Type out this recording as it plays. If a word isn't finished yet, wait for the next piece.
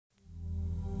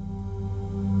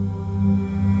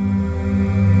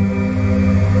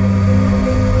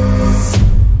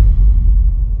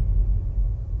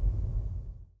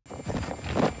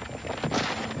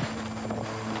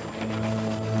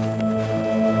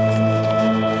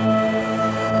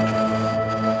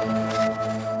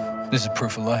This is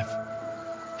proof of life.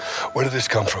 Where did this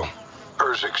come from?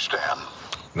 Urzikstan.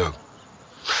 No.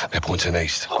 They're pointing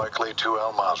east. Likely to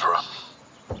Al Mazrah.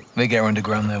 They get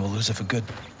underground there, we'll lose it for good.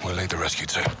 We'll lead the rescue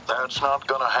team. That's not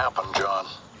gonna happen, John.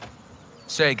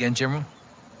 Say again, General.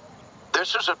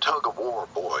 This is a tug of war,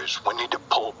 boys. We need to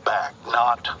pull back,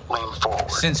 not lean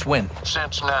forward. Since when?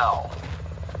 Since now.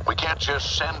 We can't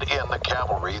just send in the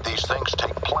cavalry. These things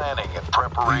take planning and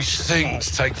preparation. These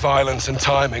things take violence and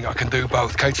timing. I can do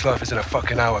both. Kate's life is in a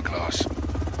fucking hourglass.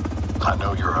 I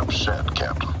know you're upset,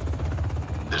 Captain.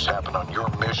 This happened on your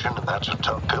mission, and that's a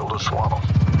tough pill to swallow.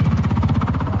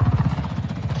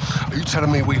 Are you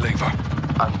telling me we leave her?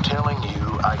 I'm telling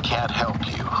you I can't help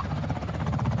you,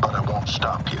 but I won't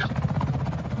stop you.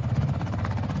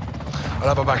 I'll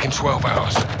have her back in 12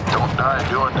 hours. Don't die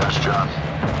doing this, John.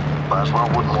 Laswell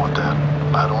wouldn't want that.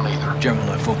 I don't either. General,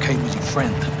 I thought Kate was your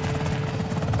friend.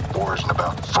 War isn't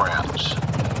about friends.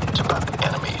 It's about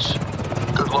enemies.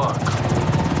 Good luck.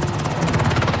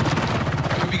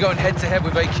 We'll be going head-to-head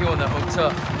with AQ on that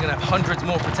hotel. We're gonna have hundreds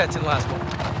more protecting Laswell.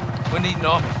 We need an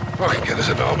army. I can get us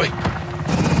an army.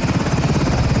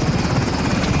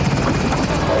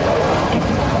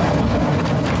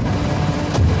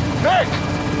 Nick!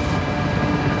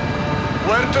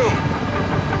 Where to?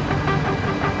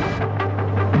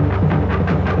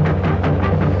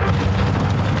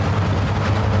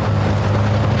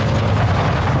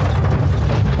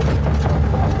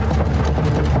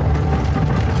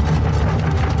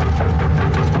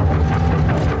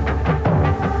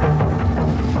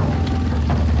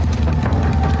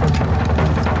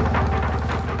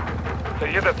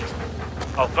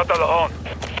 القتل هون.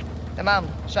 تمام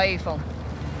شايفهم.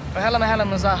 وهلا مهلا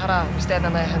مظاهرة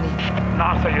مستعدنا هني.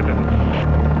 نعم سيدتي.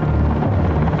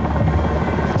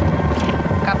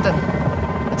 Captain,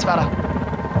 it's Farah.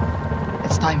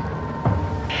 It's time.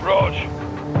 Rog,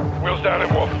 we'll stand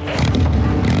him up.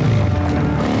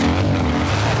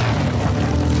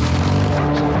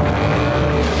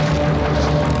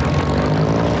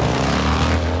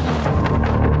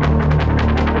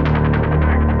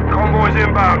 Convoy's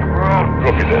inbound. We're on.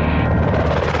 Copy that.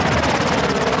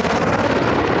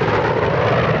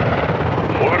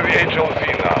 Over the HLZ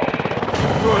now.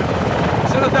 Good.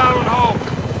 Settle down and hold.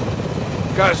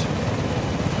 Guys,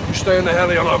 you stay in the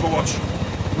heli on Overwatch.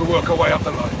 We'll work our way up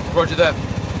the line. Roger that.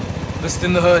 Let's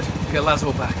thin the herd. Get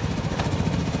Laswell back.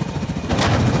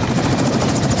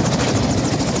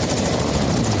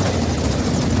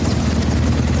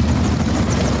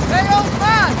 Hey, old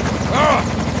man! Ah!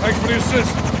 Thanks for the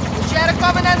assist. We share a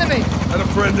common enemy. And a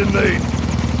friend in need.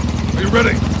 Are you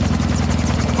ready?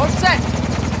 All set.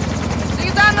 See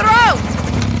you down the road!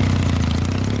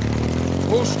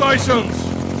 All stations!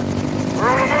 We're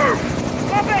on the move.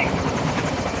 Copy!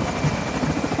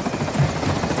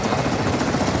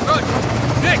 Good.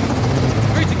 Nick!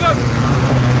 Free to go!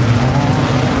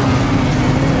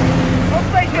 All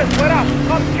stations, we're up.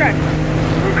 Concentrate.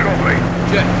 Good copy.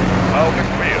 Jet. I'll be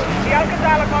clear. The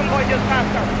Alcazar convoy just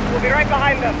passed us. We'll be right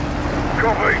behind them.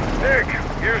 Copy. Nick,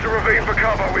 use the ravine for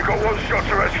cover. We've got one shot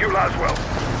to rescue Laswell.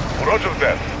 Roger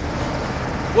that.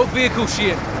 What vehicle's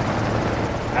she in?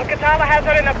 Alcatala has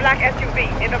her in a black SUV,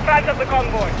 in the front of the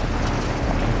convoy.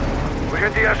 We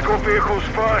hit the escort vehicles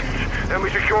first, then we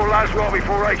secure Laswell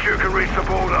before AQ can reach the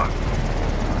border.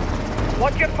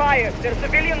 Watch your fire. There are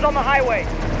civilians on the highway.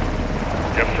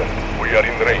 Captain, we are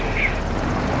in range.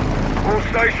 All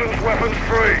stations, weapons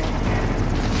free.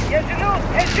 Yes, you know.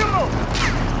 Yes, you know.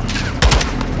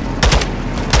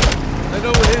 They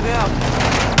know we're here now.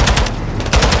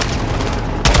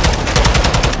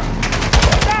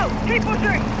 Down! Keep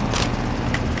pushing!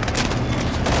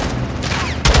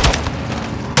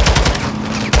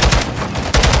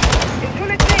 Into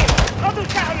the team! Not to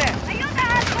shot on there! Ayuda,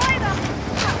 ayuda!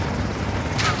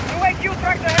 2AQ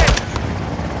tracks ahead!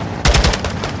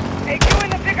 AQ in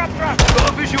the pickup truck! Got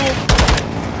a visual!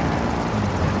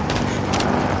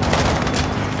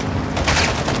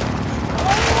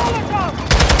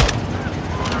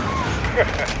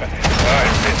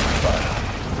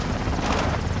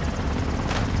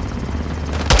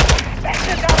 That's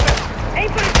the dolphin! Aim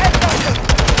for his head, Sergeant!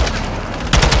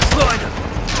 Slider!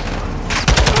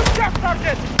 Good shot,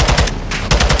 Sergeant!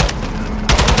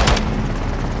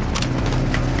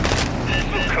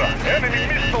 Enemy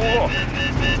missile lost.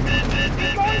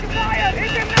 He's going to fire!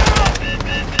 Hit him now!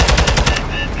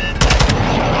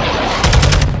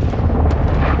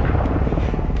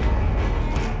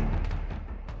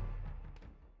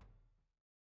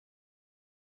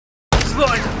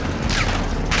 Slider!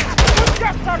 Good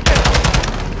shot, Sergeant!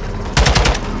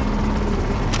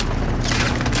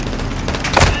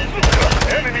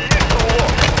 Enemy missile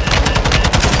lost.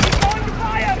 He's going to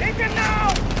fire! Hit him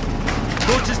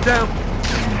down.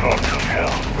 Fuck of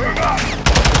hell. Move up!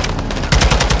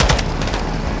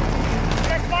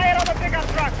 Check fire on the pickup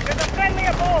truck. There's a friendly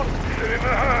aboard. Sit in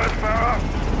the herd, Farah.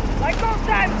 Like those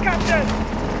times, Captain.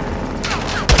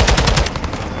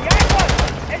 Jackpot!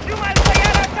 Ejuma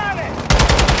al-Sayara Tane!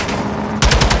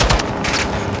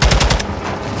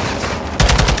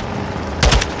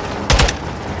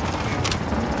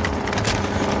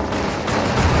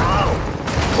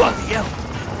 Bloody hell!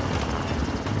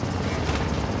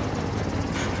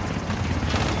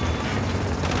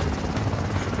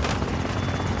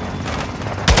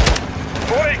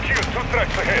 Four AQs, 2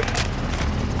 tracks ahead.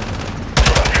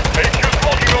 AQ's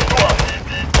logging onto us.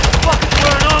 Fuck, it's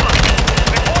wearing armor!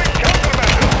 Deploying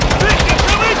countermeasures. Victor,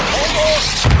 coming! Hold on.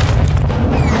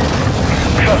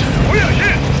 Cut. We are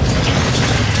hit.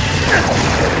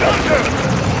 Sergeant!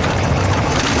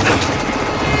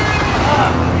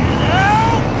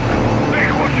 Nick,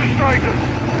 what's your status?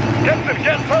 Captain,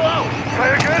 get fell out. Say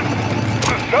again?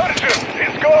 The sergeant,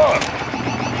 he's gone.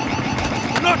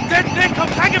 I'm not dead, Nick! I'm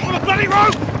hanging from a bloody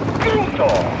rope!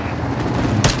 Brutal.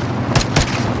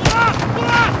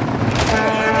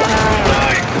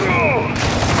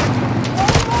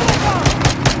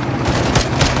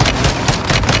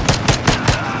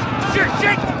 Shit,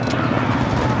 shit!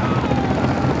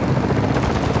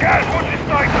 Guys, what's your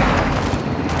status?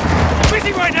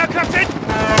 Busy right now, Captain!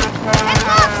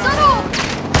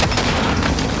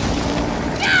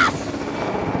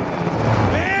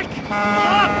 Nick! Pull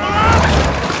up!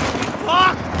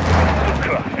 Fuck!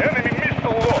 Enemy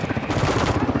missile lock.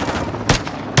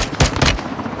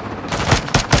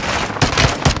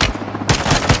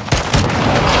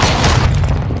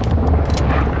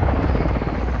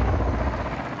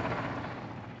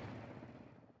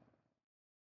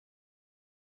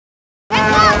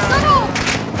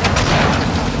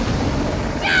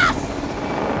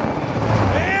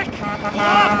 Nick! Pull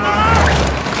up!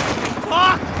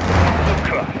 Fuck!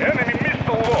 Enemy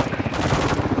missile lock.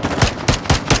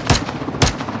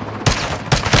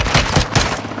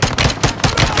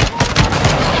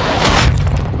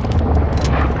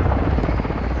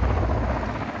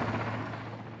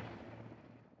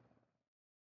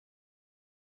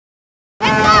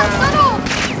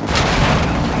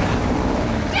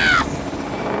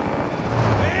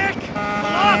 Nick!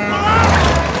 Pull up!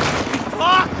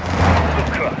 Fuck!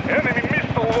 Enemy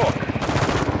missile lock.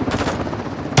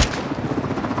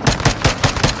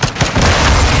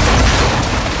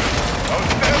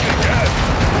 Outstanding, guys.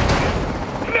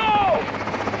 No!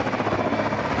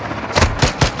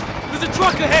 There's a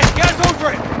truck ahead! Gas over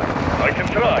it! I can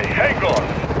try. Hang on.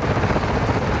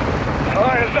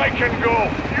 High as I can go.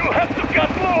 You have to cut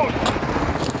loose.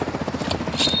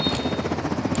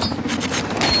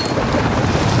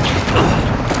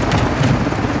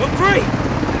 We're free!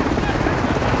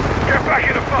 Get back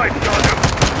in the fight, Sergeant.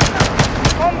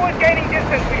 Convoy's gaining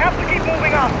distance. We have to keep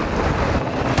moving up.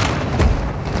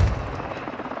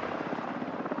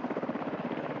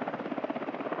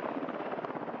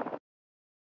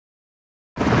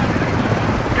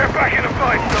 Get back in the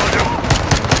fight, Sergeant.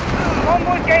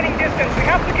 Convoy's gaining distance. We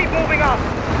have to keep moving up.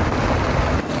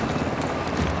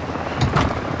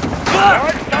 All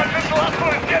right, Sergeant, the last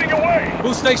one is getting away.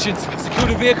 All stations, secure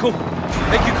the vehicle.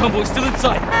 AQ convoy still in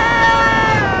sight.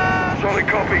 Solid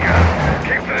copy, guys.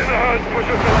 Keep it in the herd. Push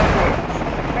us to last one.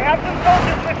 I have some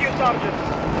soldiers with you, Sergeant.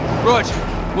 Rog,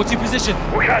 what's your position?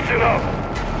 We're catching up.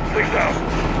 6 down.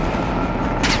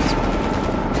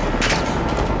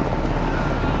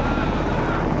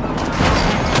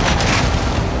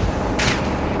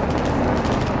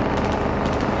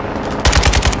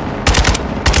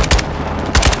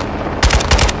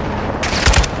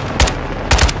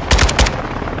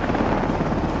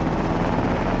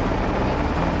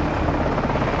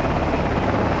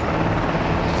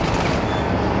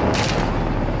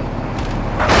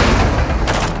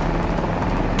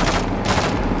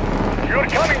 You're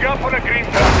coming up on a green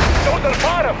truck. Those are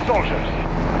fire soldiers.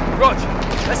 Rog,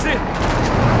 that's it.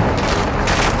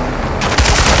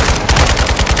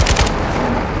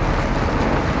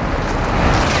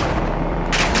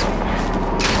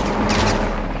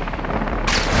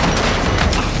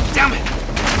 Damn it!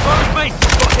 Fire's base!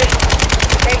 Got hit!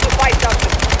 Aim to fight,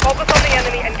 Sergeant. Focus on the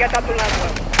enemy and get up to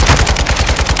Laswell.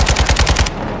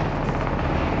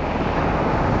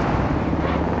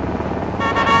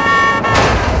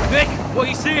 Nick, what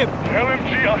you see him?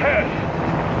 LMG ahead.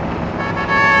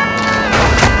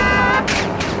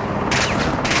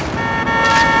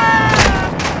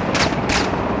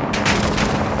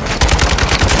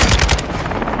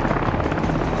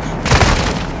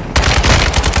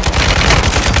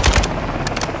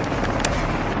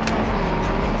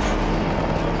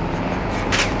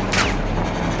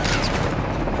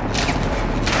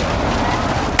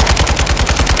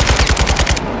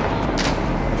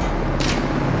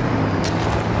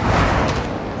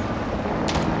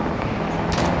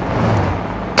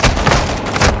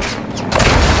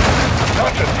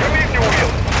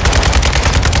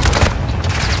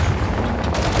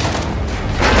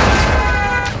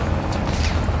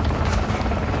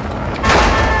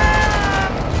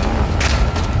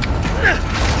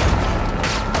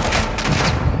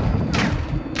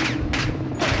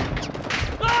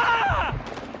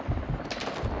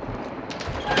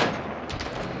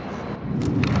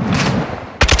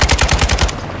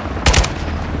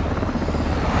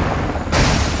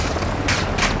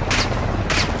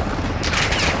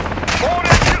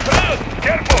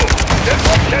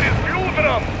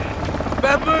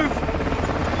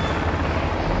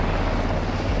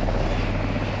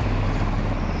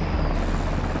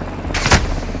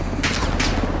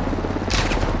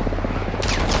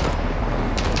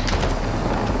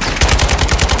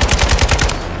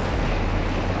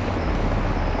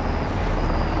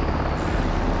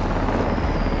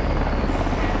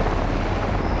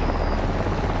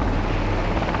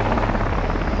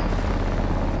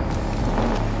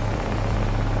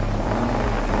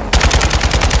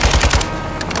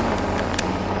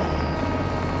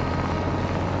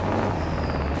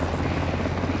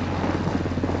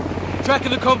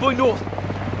 tracking the convoy north.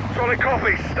 Solid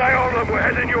copy. Stay on them. We're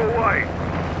heading your way.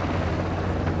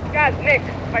 Guys, Nick,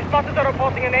 my spotters are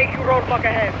reporting an AQ roadblock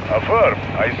ahead. Affirm.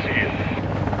 I see it.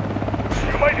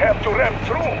 You might have to ram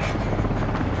through.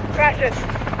 Crash it.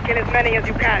 Kill as many as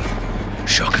you can.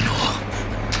 Shock and awe.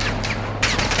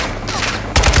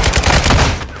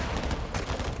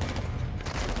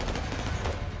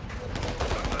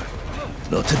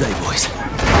 Not today, boys.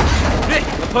 Nick,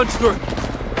 a punch through.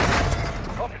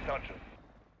 Copy, Sergeant.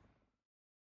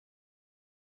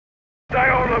 Stay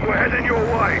on them. We're heading your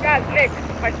way. Guys, Nick,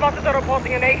 my spotters are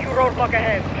reporting an AQ roadblock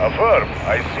ahead. Affirm.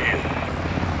 I see it.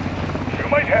 You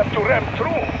might have to ram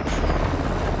through.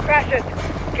 Crash it.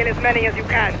 Kill as many as you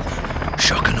can.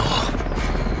 Shock and awe.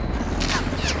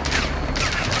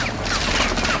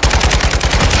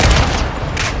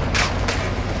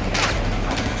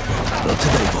 Not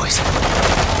today, boys.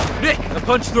 Nick, a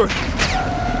punch through.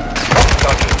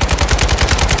 Sergeant.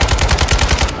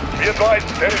 Be advised,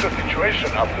 there is a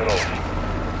situation after all.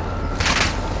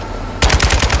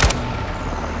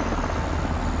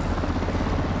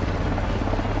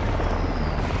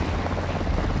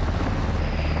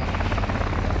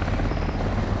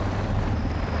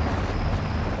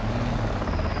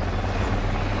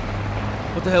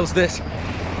 What the hell's this?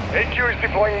 AQ is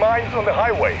deploying mines on the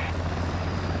highway.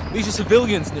 These are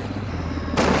civilians, Nick.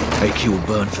 AQ will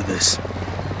burn for this.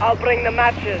 I'll bring the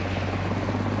matches.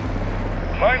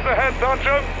 Mines ahead,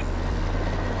 Sergeant.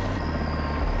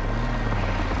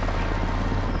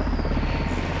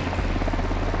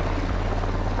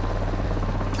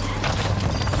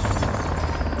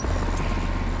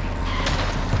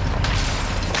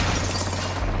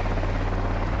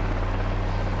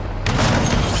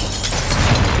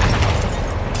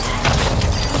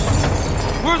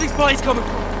 Where are these bodies coming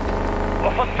from?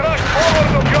 Off a track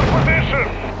forward of your position.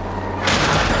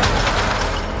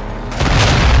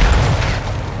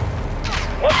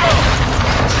 Watch out!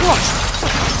 Watch!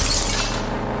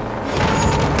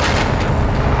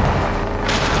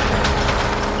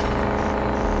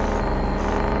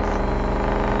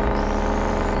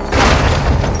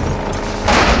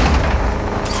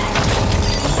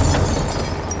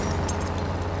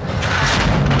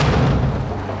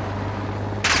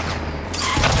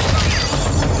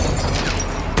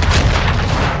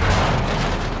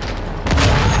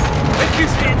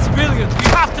 Civilians, we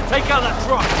have to take out that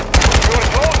truck! You're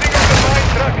closing on the mine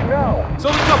track now.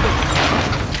 Solid copy!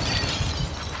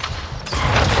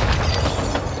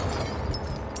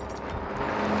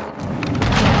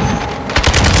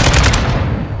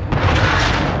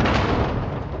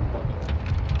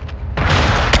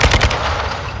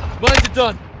 Mines are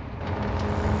done.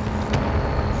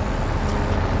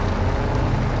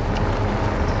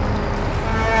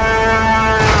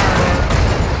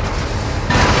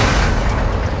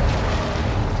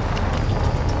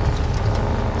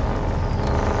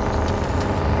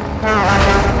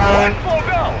 Mine fall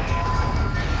down.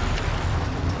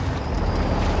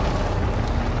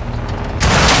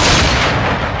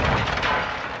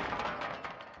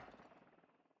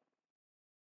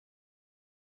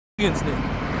 Nick.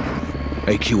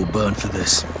 AQ will burn for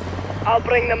this. I'll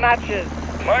bring the matches.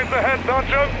 Mines ahead,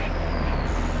 Sergeant.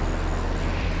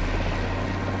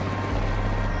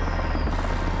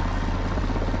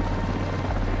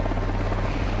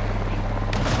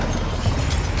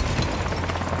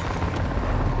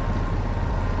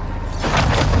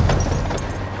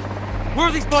 Where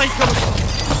are these bodies coming from?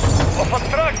 Off a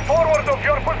track forward of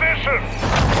your position.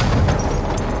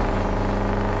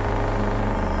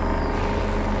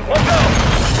 Watch out!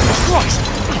 Christ!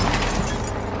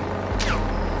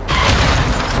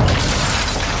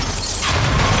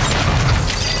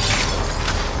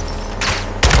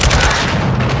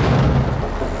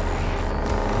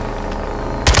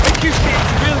 AQ's getting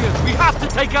civilians. We have to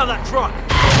take out that truck.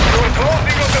 You're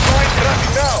closing on the mine track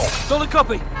now. Solid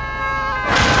copy.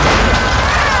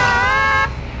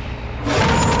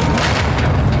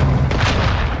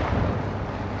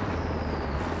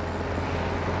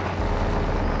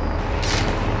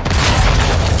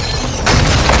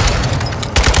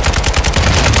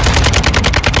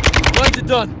 Mines are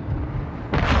done.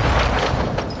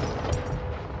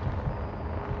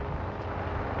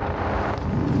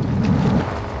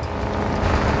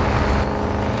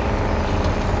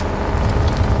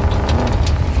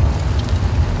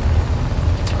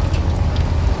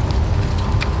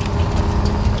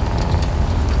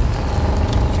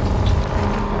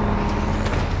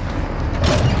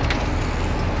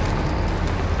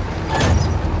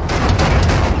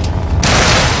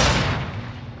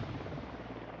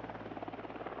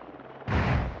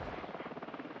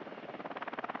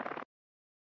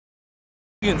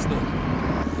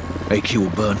 Nick. AQ will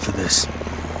burn for this.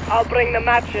 I'll bring the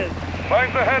matches.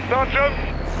 Mines ahead, Sergeant.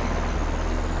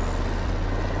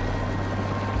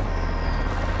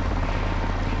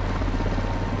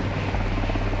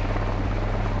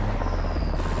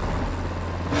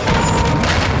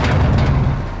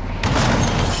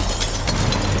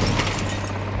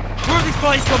 Where are these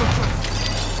flies coming from?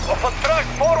 Off a track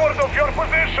forward of your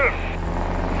position.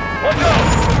 Watch out!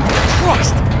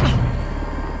 Christ!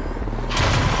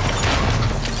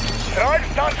 Drive,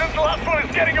 Sergeant, the last one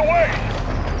is getting away!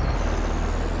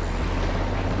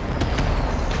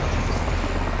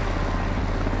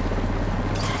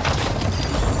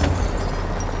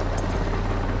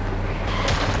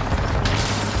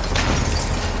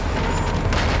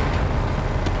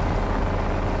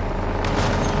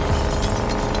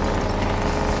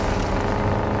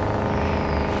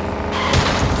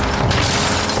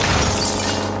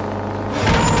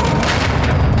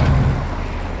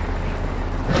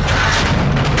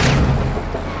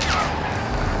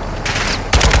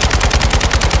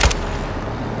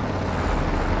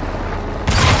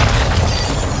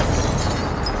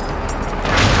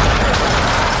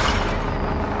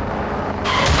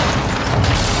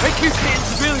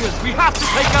 We have to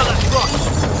take out that truck!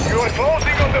 You are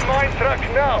closing on the mine track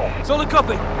now! Solid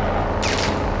copy!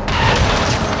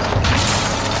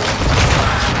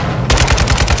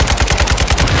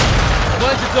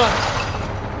 Mines are done.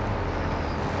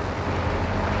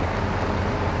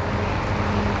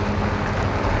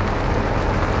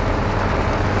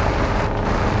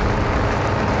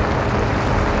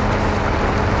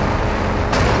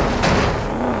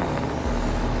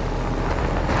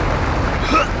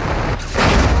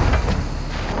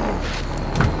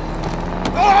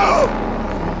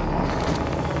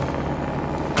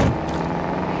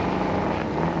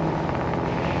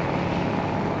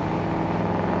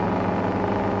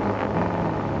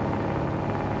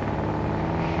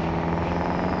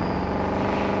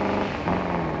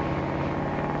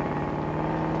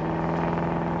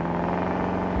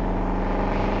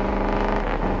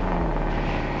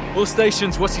 All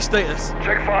stations, what's your status?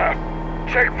 Check fire.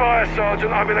 Check fire,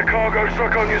 Sergeant. I'm in a cargo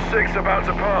truck on your 6 about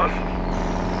to pass.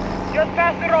 Just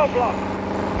past the roadblock.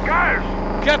 Guys!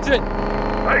 Captain!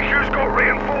 AQ's got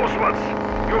reinforcements.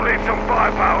 You'll need some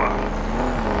firepower.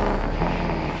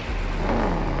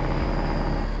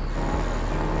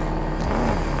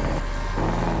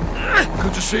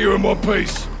 Good to see you in one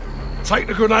piece. Take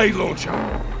the grenade launcher.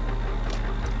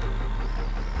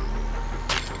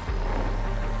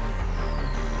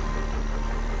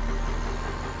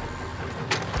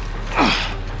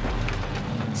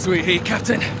 Sweet heat,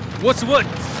 Captain. What's the word?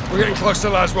 We're getting close to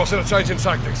Laswell's and are changing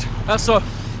tactics. How so?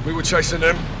 We were chasing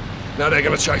them, now they're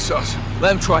gonna chase us. Let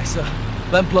them try, sir.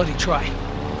 Let them bloody try.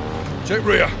 Check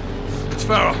rear. It's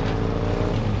Farah.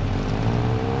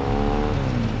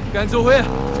 Gang's all here.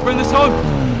 Let's bring this home.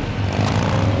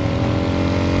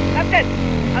 Captain,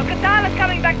 Al-Qatala's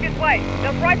coming back this way.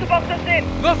 They'll try to box us in.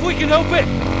 Not if we can help it.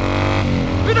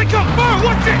 Here they come! Fire!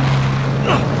 Watch it!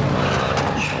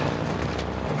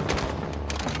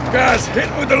 Guys, hit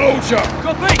with the launcher!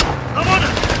 Copy! I'm on it!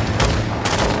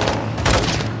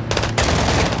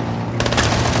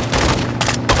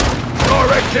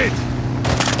 Directed!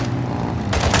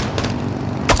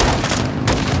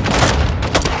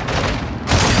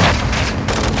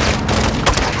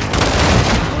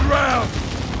 Good round!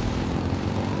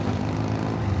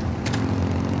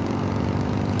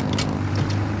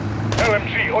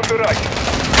 LMG on the right.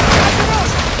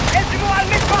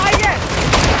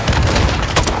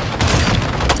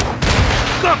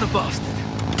 Got the bastard!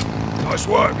 Nice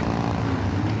work.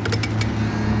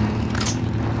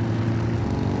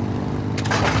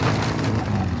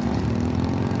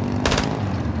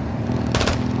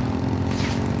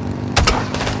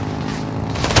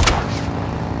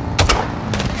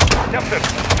 Captain,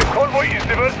 the convoy is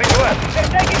diverting west. They're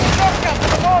taking the shortcut to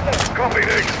the border. Copy,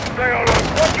 Nick. Stay on us.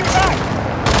 Watch your back.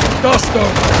 Dust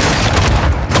them!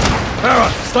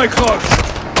 Farah, stay close.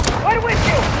 We're with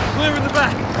you. Clear in the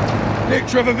back. Nick,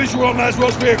 do you have a visual on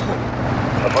Laswell's vehicle?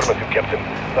 Affirmative, Captain.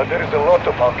 But there is a lot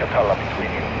of Al-Qatala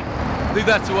between you. Leave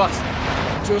that to us.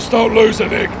 Just don't lose it,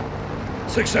 Nick.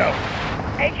 6 out.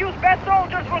 AQ's best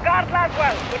soldiers will guard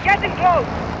Laswell. We're getting close.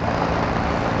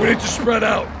 We need to spread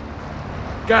out.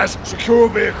 Guys, secure a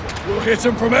vehicle. We'll hit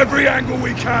them from every angle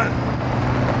we can.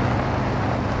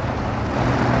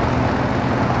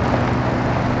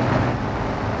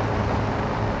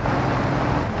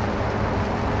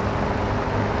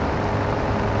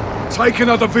 Take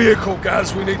another vehicle,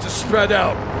 Gaz. We need to spread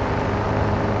out.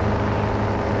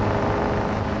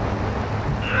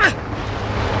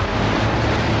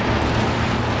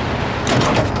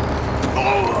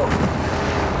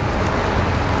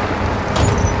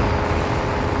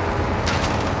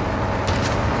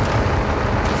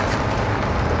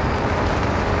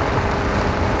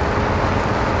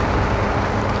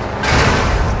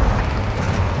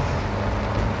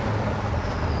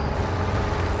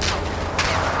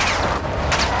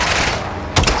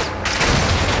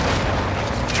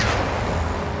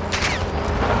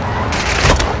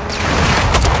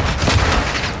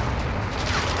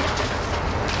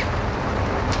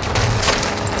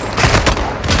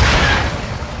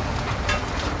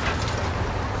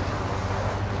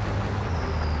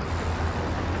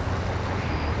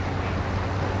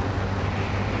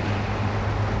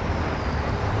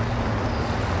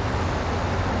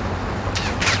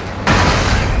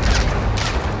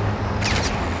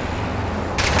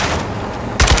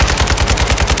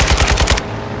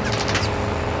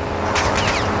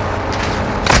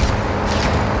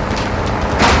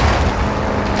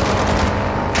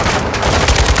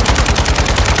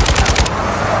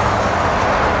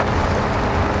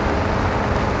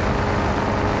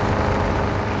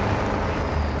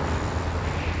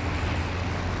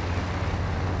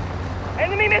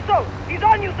 Enemy missile! He's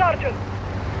on you, Sergeant!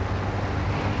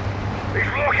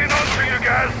 He's locking onto you,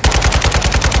 Gaz!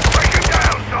 Take him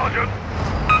down, Sergeant!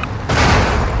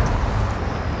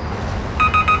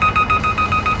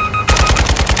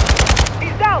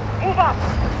 He's down! Move up!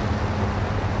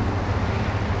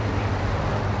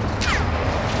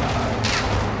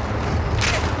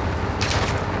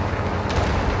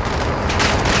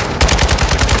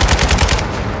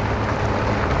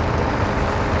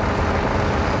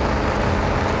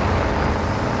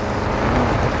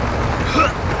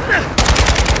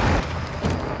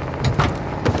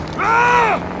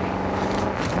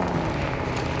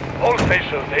 All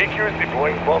stations, AQ is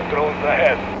deploying bomb drones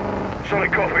ahead.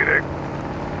 Solid copy, Nick.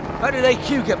 How did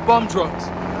AQ get bomb drones?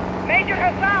 Major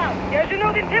Hassan! يا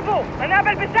جنود انتبهوا!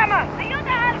 منابل بالسما!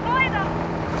 أيها القائدة!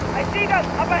 I see them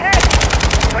up ahead!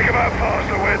 Take him out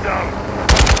faster, we're done.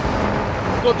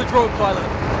 Got the drone pilot.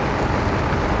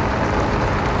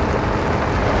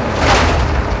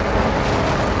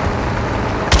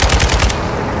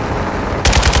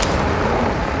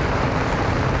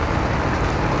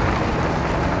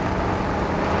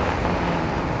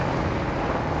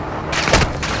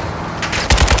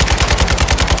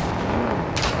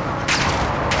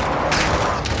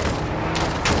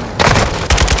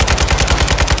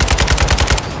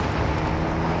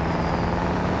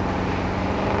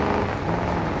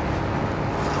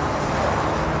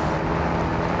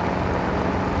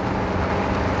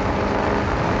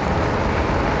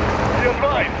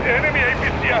 Enemy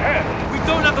APC ahead! We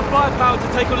don't have the firepower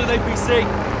to take on an APC.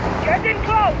 Get in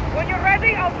close! When you're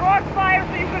ready, I'll draw fire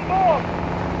so you can board!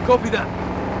 Copy that.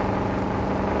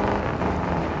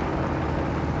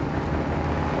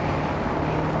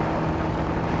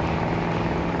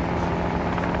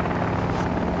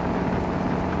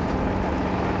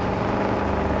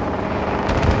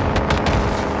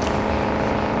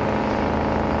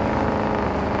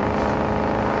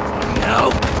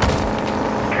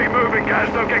 Gaz,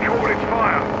 don't get caught in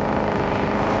fire.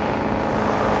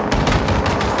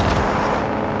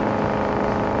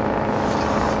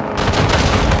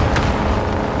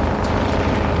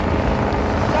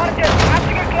 Sergeant, I have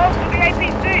to get close to the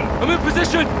APC. I'm in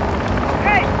position.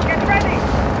 Okay, get ready.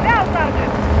 Now,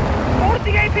 Sergeant. Board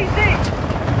the APC.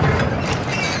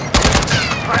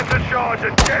 Plan to charge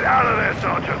and get out of there,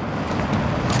 Sergeant.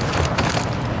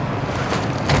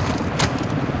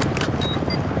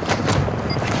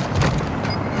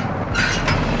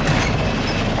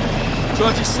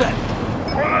 Charge is set.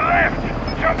 On the left!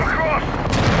 Jump across!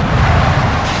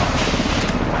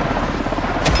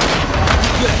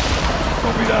 Yeah,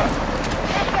 copy that.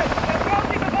 Captain, they're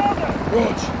crossing the border.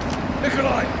 Rog,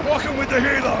 Nikolai, walking with the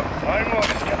helo. I'm on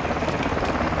it, Captain.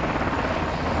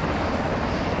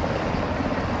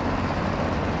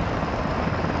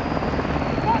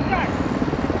 Contact!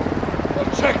 Well,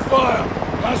 check fire.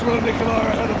 Laswell and Nikolai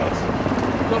are ahead of us.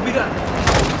 Copy that.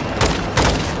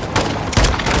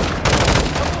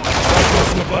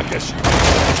 From the Blackish.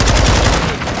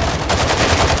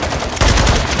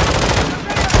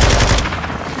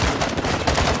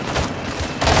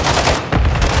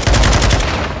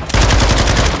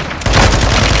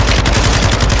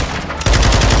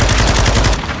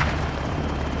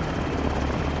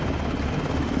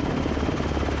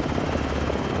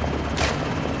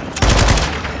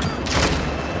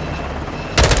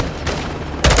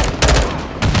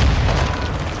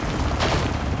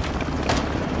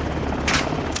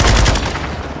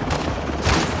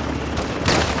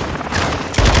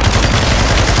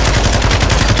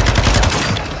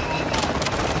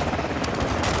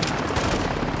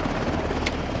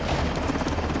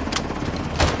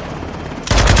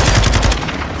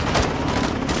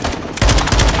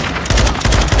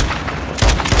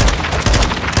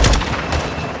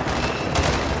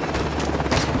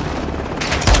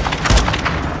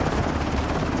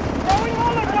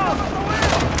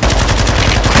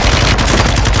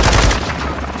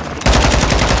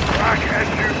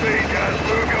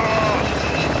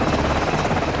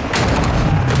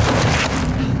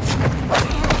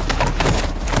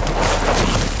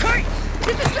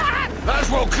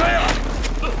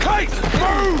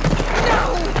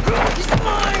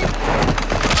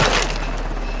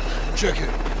 Check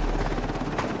it.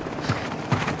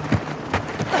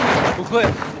 We're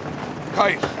clear.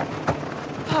 Kate.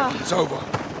 It's over.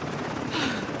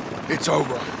 It's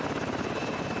over.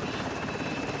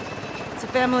 It's a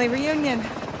family reunion.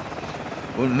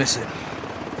 Wouldn't miss it.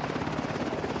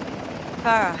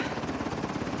 Farah.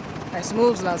 Nice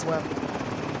moves, Laswell.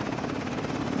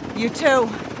 You too.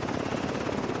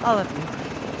 All of you.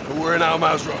 But we're in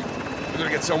Al-Mazrah. We're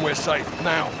gonna get somewhere safe,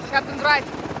 now. Captain's right.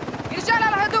 رجال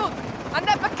على الحدود.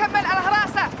 النبة تكمل على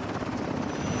هراسة.